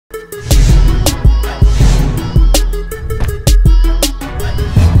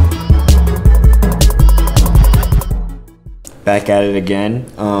back at it again.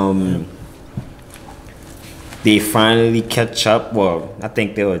 They finally catch up. Well, I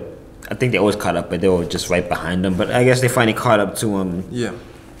think they always caught up, but they were just right behind them. But I guess they finally caught up to Yeah.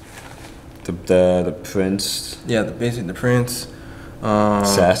 The prince. Yeah, basically the prince.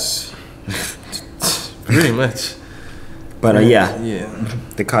 Sass. Pretty much. But yeah,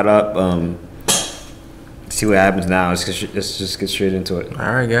 they caught up. See what happens now. Let's just get straight into it.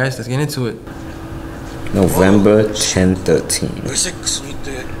 All right, guys, let's get into it. November 1013.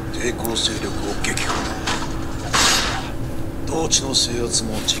 同地の制圧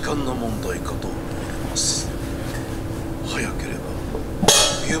も時間の問題かと思われます。早ければ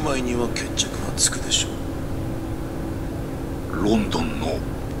冬前には決着がつくでしょう。ロンドンの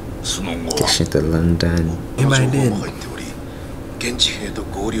その後は情報も入っており、現地兵と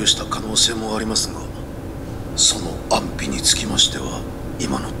合流した可能性もありますが、その安否につきましては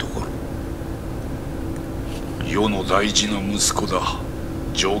今のところ。世の大事な息子だ。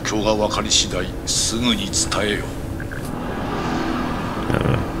状況が分かり次第すぐに伝えよ。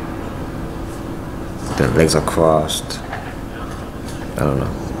The legs are crossed. I don't know.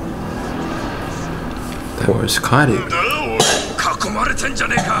 That was caught it. 囲まれてんじゃ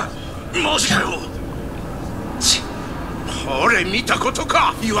ねえか。マジかよ。俺見たこと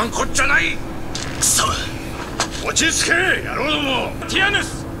か。言わんこっちゃない。くそ。落ち着け、野郎ども。ティアヌ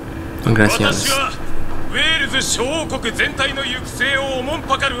ス。私はウェールズ諸王国全体の行く末をおもん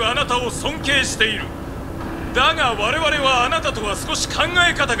ぱかるあなたを尊敬している。だが我々はあなたとは少し考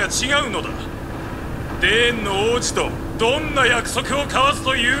え方が違うのだ。デーンの王子とどんな約束を交わす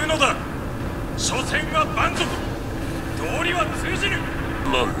というのだ。所詮は蛮族。道理は通じる。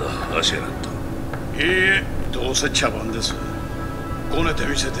なんだ、足洗った。いいえ、どうせ茶番です。こねて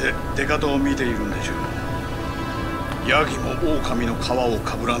みせて出方を見ているんでしょう。ヤギも狼の皮を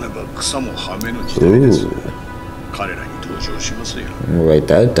かぶらねば草もはめぬ時代です。彼らに登場しますよ。Write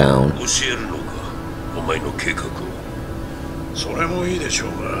that down. 教えるのか、お前の計画を。それもいいでしょう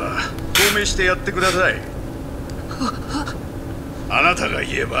が、証明してやってください。あなたが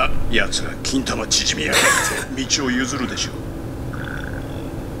言えば奴が金玉縮みやがって道を譲るでしょう。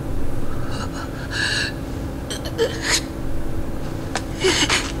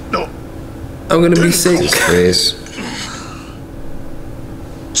I'm gonna be sick. Please.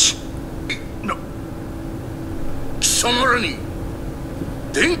 貴様らに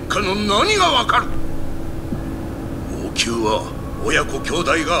殿下の何がわかる。王宮は親子兄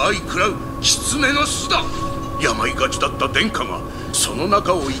弟が相食らう狐の巣だ。病がちだった殿下がその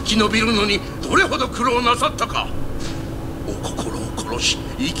中を生き延びるのにどれほど苦労なさったか。お心を殺し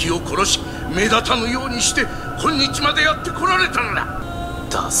息を殺し目立たぬようにして今日までやってこられたのだ。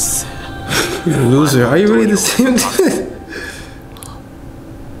だせ。Loser, are you really the same dude?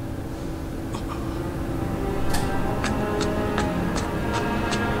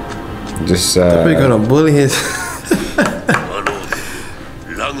 Just We're gonna bully his.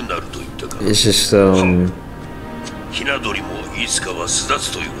 It's just ひな鳥もいつかは巣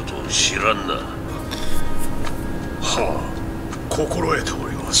立つということを知らんな。はあ、心得てお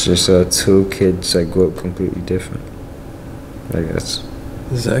ります。It's just two kids that grew up completely different. I guess.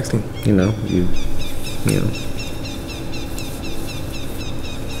 Exactly. You know.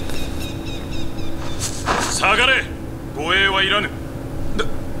 下がれ。護衛はいらぬ。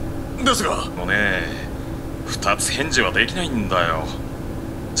ですが。もうね、二つ返事はできないんだよ。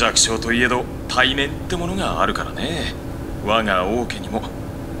弱小といえど対面ってものがあるからね。我が王家にも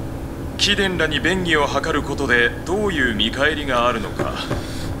貴殿らに便宜を図ることでどういう見返りがあるのか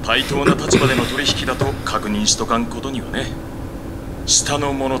対等な立場での取引だと確認しとかんことにはね。下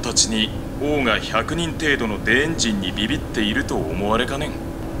の者たちに王が100人程度のデーン人にビビっていると思われかねん。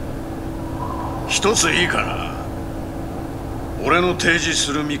一ついいかな。俺の提示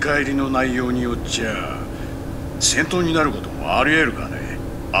する見返りの内容によっちゃ戦闘になることもあり得るかね。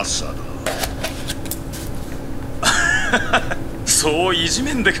アッサーだ。そういじ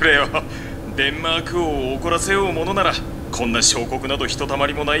めんでくれよ。デンマーク王を怒らせようものならこんな小国などひとたま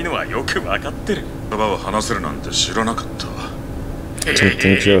りもないのはよくわかってる。言葉を話せるなんて知らなかった。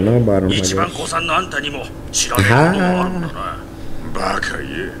一番子さんのあんたにも知らないことがあるんだな。バカ言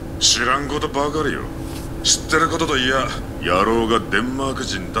え。知らんことばかりよ。知ってることといや野郎がデンマーク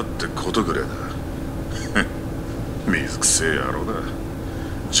人だってことぐらいだ。水くせえ野郎だ。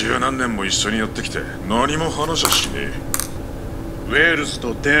十何年も一緒にやってきて何も話はしねえ。ウェールズ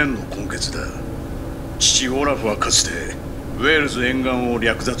とデーンの根血だ。父オラフはかつてウェールズ沿岸を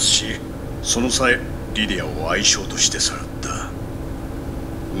略奪し、その際リディアを愛称としてさらった。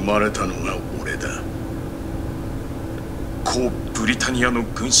生まれたのが俺だ。古ブリタニアの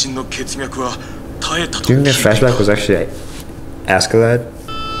軍神の血脈は絶えたと聞いた。Askeladd?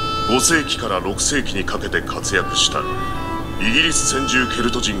 5世紀から6世紀にかけて活躍したイギリス先住ケ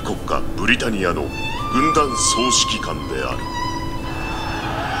ルト人国家ブリタニアの軍団総指揮官である。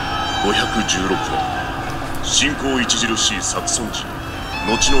516年、信仰著しいサクソン人、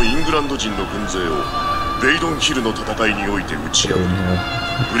後のイングランド人の軍勢をベイドンヒルの戦いにおいて打ち破り、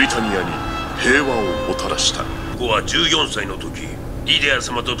ブリタニアに平和をもたらした。ここは14歳の時、リデア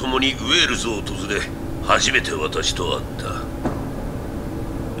様と共にウェールズを訪れ、初めて私と会った。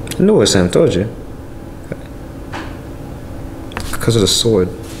No, Sam told you. Because of the sword.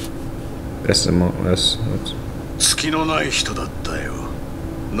 That's the most. 隙のない人だったよ。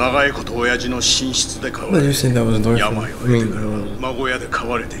長いこと親父の寝室で飼わ But れ、 you saying that was Dorfin? 病を得てから孫親で飼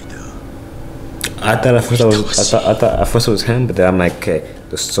われていた。I thought at first at first it was him, but then I'm like, okay,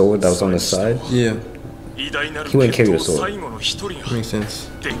 the sword that was on the side. Yeah, He wouldn't carry the sword. makes sense.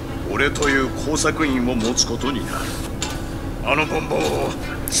 俺という工作員を持つことになる。あのボンボを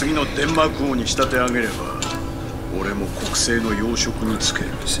次のデンマーク王に仕立て上げれば、俺も国政の要職に就ける。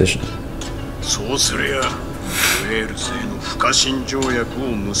 Decision. そうすりゃ、ウェールズへの不可侵条約を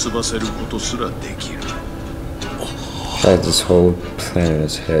結ばせることすらできる。 Had this whole plan in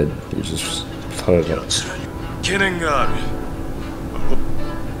his head. He just thought it up. 奴らに懸念がある。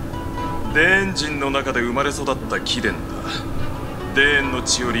デーン人の中で生まれ育った貴殿だ。デーンの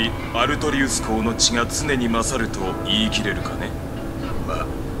血よりアルトリウス公の血が常に勝ると言い切れるかね。まあ、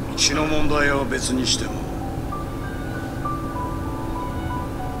血の問題は別にしても、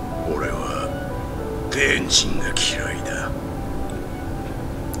俺はデーン人が嫌いだ。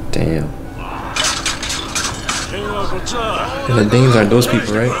 Damn. And the Danes are those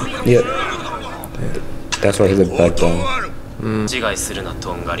people, right? Yep. That's why he looked back down. 違いするな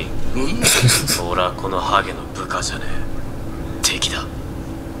とんがり。俺はこのハゲの部下じゃねえ。敵だ。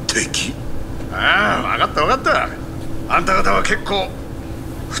敵？ああ、分かった分かった。あんた方は結構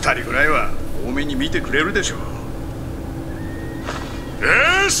2人ぐらいは多めに見てくれるでしょう。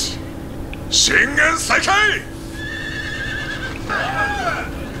よし、宣言再開。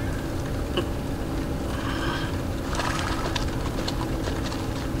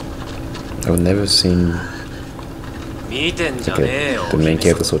 I've never seen 見てんじゃ like ねえよ。 the main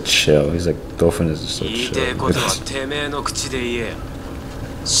character so chill. He's like Dolphin is just so 言いてえ chill. ことはてめえの口で言えや。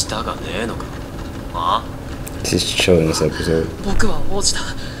舌がねえのか。あ？ He's chill in this episode. 僕は王子だ。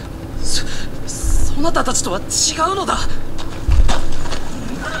そなたたちとは違うのだ。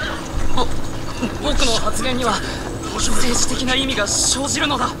僕の発言には政治的な意味が生じる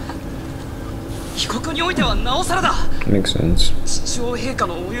のだ。被告においてはなおさらだ。 Makes sense. 父王陛下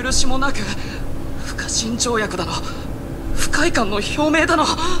のお許しもなく、不可侵条約だの、不快感の表明だの。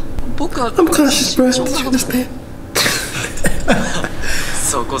僕は I'm cautious, bro. Did you understand?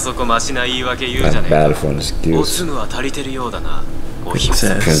 そこそこマシな言い訳言うじゃ Not ねえ bad か。 for an お excuse. つむは足りてるようだな。お姫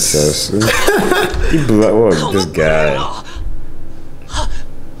様。 Princess. You blew up. Whoa, this guy.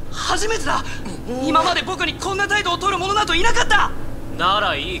 初めてだ。今まで僕にこんな態度を取る者などいなかった。な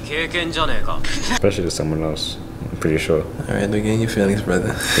らいい経験じゃねえか。 Especially to someone else. I'm pretty sure. Alright, they're getting your feelings,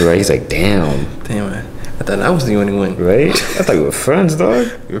 brother. Right? He's like, damn. Damn, man. I thought I was the only one. Right? I thought we were friends, dog.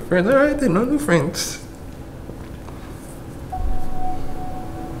 We're friends. Alright, then, no new friends.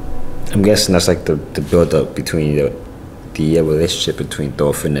 I'm guessing that's like the build up between the relationship between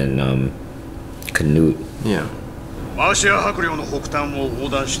Dolphin and Canute. Yeah. マーシア伯領の北端を横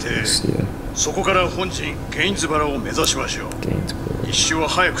断して、 Yeah. そこから本陣ゲインズバラを目指しましょう。 Gainsborough. 一周は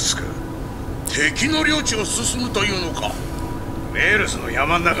早く着く。敵の領地を進むというのか。ウェールズの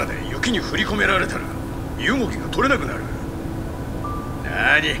山の中で雪に振り込められたら身動きが取れなくなる。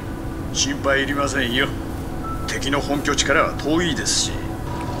なに、心配いりませんよ。敵の本拠地からは遠いですし。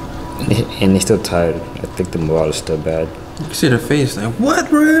 And he's still tired. I think the morale is still bad. You can see their face, like, what,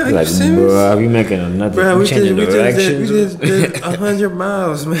 bro? Are you Like, serious? bro, we making another. Bro, We we changing just directions. did 100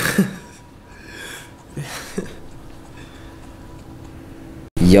 miles, man.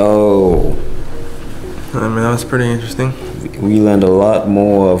 Yo, I mean, that was pretty interesting. we learned a lot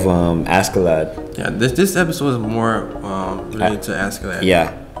more of Askeladd. Yeah, this episode is more related to Askeladd.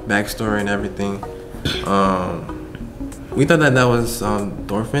 Yeah. Backstory and everything. We thought that was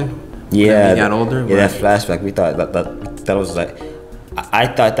Dorfin. Yeah, When he got older. Yeah, but- that flashback. We thought that was like, I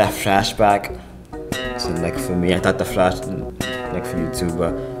thought that flashback. So like for me, I thought the flash, like for you too,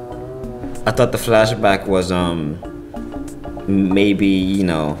 but I thought the flashback was maybe, you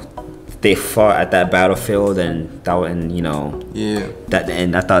know, they fought at that battlefield and that was, and you know, Yeah. that,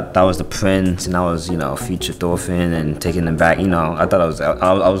 and I thought that was the prince and that was, you know, future Thorfinn and taking them back. You know, I thought I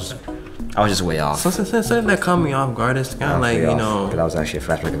was I was just way off. Something that caught me off guard is kind of like, you know. But that was actually a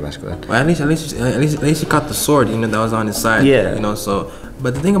flashback of Escalade. Well, at least he caught the sword, you know, that was on his side. Yeah. You know, so.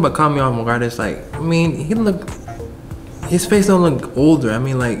 But the thing about caught me off guard is like, I mean, his face don't look older. I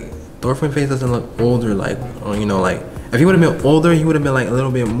mean, like, Thorfinn's face doesn't look older, like, you know, like, if he would have been older, he would have been like a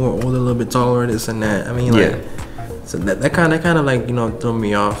little bit more older, a little bit taller, this and that. I mean, like, so that kind of like, you know, threw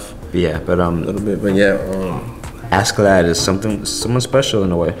me off. Yeah, but a little bit, but yeah, Askeladd is someone special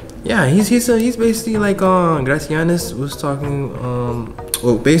in a way. Yeah, he's basically like Gracianus was talking.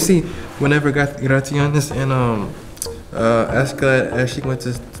 Well, basically, whenever Gracianus and Askeladd actually went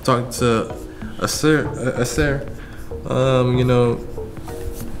to talk to Acer, you know,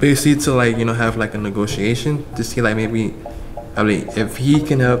 basically to like, you know, have like a negotiation to see like maybe, I mean, if he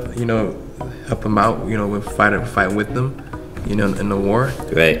can help, you know, help him out, you know, with fight with them, you know, in the war.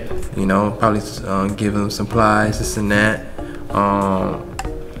 Right. You know, probably give him supplies, this and that.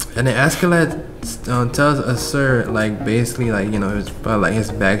 And then Askeladd tells Acer, like, basically, like, you know, like his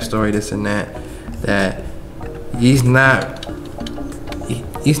backstory, this and that he's not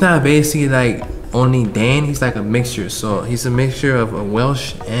basically like only Dane. He's like a mixture. So he's a mixture of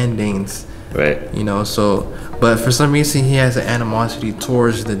Welsh and Danes. Right. You know, so, but for some reason he has an animosity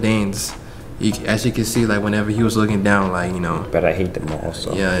towards the Danes. As you can see, like, whenever he was looking down, like, you know. But I hate them all,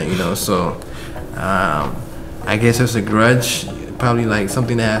 so. Yeah, you know, so, I guess there's a grudge. Probably, like,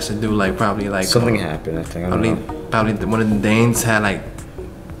 something that has to do, like, probably, like. Something happened, I think. I don't know. Probably one of the Danes had, like,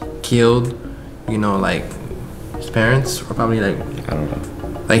 killed, you know, like, his parents. Or probably, like. I don't know.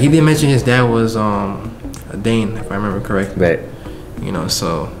 Like, he didn't mention his dad was, a Dane, if I remember correctly. Right. You know,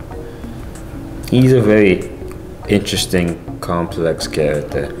 so. He's a very interesting, complex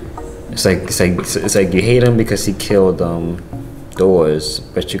character. It's like you hate him because he killed Doors,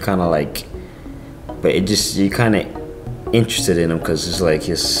 but you kind of like, but it just, you kind of interested in him because it's like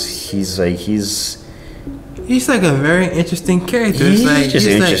he's like a very interesting character. He's like just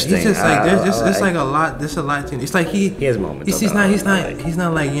interesting. He's just like there's like a lot. There's a lot to him. It's like he has moments. He's not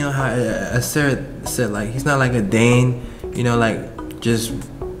like, you know how Sarah said, like, he's not like a Dane. You know, like, just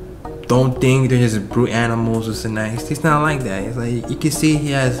don't think they're just brute animals or something. He's not like that. It's like you can see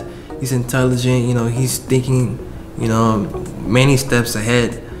he's intelligent, you know, he's thinking, you know, many steps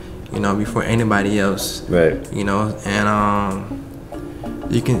ahead, you know, before anybody else. Right. You know, and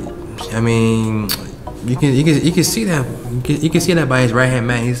you can see that by his right hand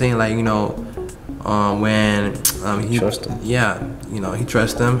man. He's saying, like, you know, when he trust him. Yeah, you know, he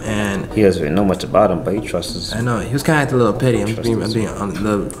trusts him, and he doesn't really know much about him, but he trusts him. I know he was kind of a little petty. I'm being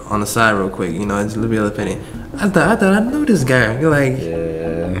on the side real quick, you know, it's a little bit petty. I thought I knew this guy. You're like,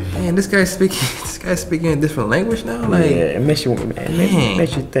 yeah, man, this guy's speaking a different language now. Like, yeah, it makes you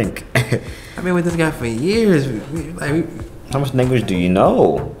think. I've been with this guy for years. How much language do you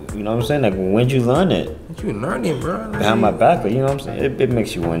know? You know what I'm saying? Like, when'd you learn it? You learned it, bro. Like, behind my back, but you know what I'm saying? It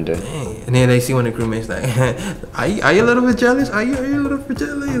makes you wonder. Dang. And then they see one of the crewmates like, are you a little bit jealous? Are you a little bit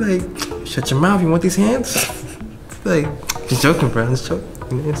jealous? Like, shut your mouth. You want these hands? Like, just joking, bro. Just joking.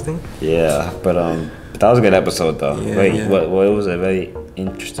 You know what I'm saying? Yeah, but that was a good episode, though. Yeah. Well, it was a very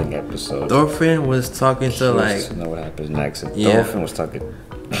interesting episode. Thorfinn was talking to, like, to know what happens next. Yeah. Thorfinn was talking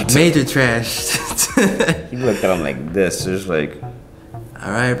major trash. He looked at him like this, just like,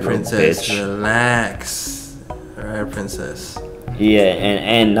 all right, princess, relax. All right, princess. Yeah,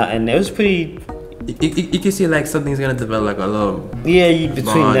 and it was pretty. You can see, like, something's gonna develop, like a little. Yeah, between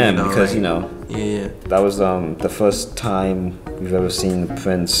bond, them, you know, because, like, you know. Yeah. That was the first time we've ever seen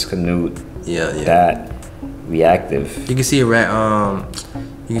Prince Canute. Yeah. That reactive. You can see You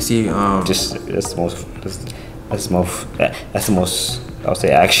can see Just that's the most. I would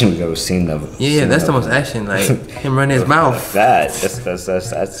say action we've ever seen of. Yeah, that's the most action. Like him running his mouth. That's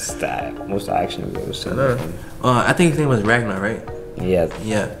the most action we've ever seen. I think his name was Ragnar, right? Yeah.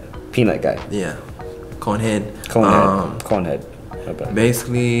 Yeah. Peanut guy. Yeah. Conehead. Conehead.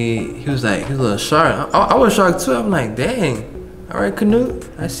 Basically, he was a little shocked. I was shocked too. I'm like, dang. All right, Canute,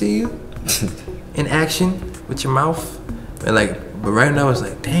 I see you in action with your mouth. And like, but right now it's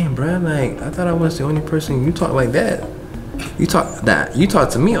like, dang, bro. Like, I thought I was the only person you talk like that. You talk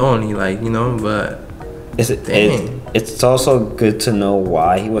to me only, like, you know, but it's also good to know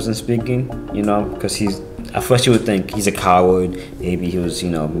why he wasn't speaking, you know, because at first you would think he's a coward. Maybe he was, you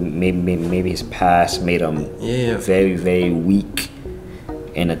know, maybe his past made him very, very weak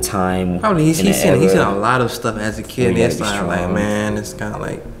in a time. Probably he's seen a lot of stuff as a kid. It's like, man, it's kind of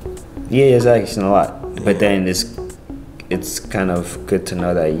like, yeah, exactly, he's seen a lot. But then it's kind of good to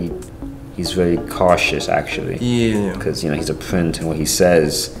know that he's very cautious, actually. Yeah. Because, you know, he's a prince, and what he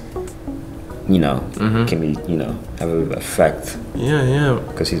says you know, can be, you know, have an effect. Yeah.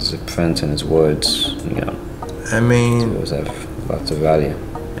 Because he's a prince and his words, you know. I mean, Those have lots of value.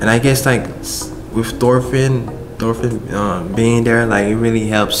 and I guess like with Thorfinn being there, like it really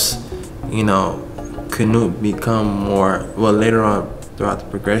helps, you know, Canute become more. Well, later on throughout the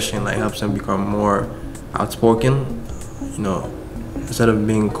progression, like helps him become more outspoken. You know, instead of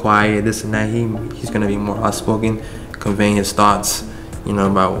being quiet, this and that, he's gonna be more outspoken, conveying his thoughts, you know,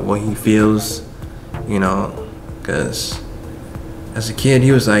 about what he feels, you know, because as a kid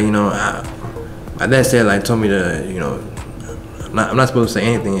he was like, you know, my dad said like told me to, you know, I'm not supposed to say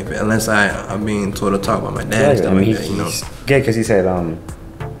anything unless I'm being told to talk about my dad. Yeah, I mean, because he said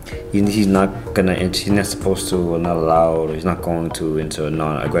he's not supposed to, or not allowed, or he's not going to enter a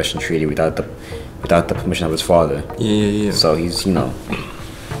non-aggression treaty without the permission of his father. Yeah. So he's, you know,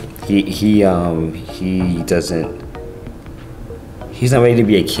 he doesn't. He's not ready to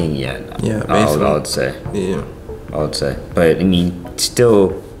be a king yet. Yeah, basically. I would say. Yeah. I would say, but I mean,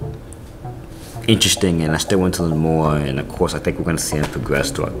 still interesting, and I still want to learn more. And of course, I think we're gonna see him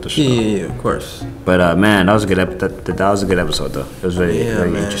progress throughout the show. Yeah, of course. But man, that was a good episode. That was a good episode, though. It was very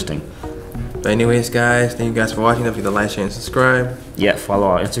interesting. But anyways, guys, thank you guys for watching. Don't forget to like, share, and subscribe. Yeah, follow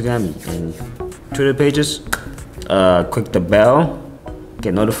our Instagram and Twitter pages. Click the bell,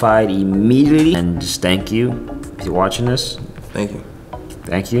 get notified immediately, and just thank you if you're watching this. Thank you.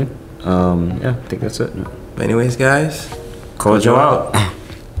 Thank you. Yeah, I think that's it. But anyways, guys, Kojo out.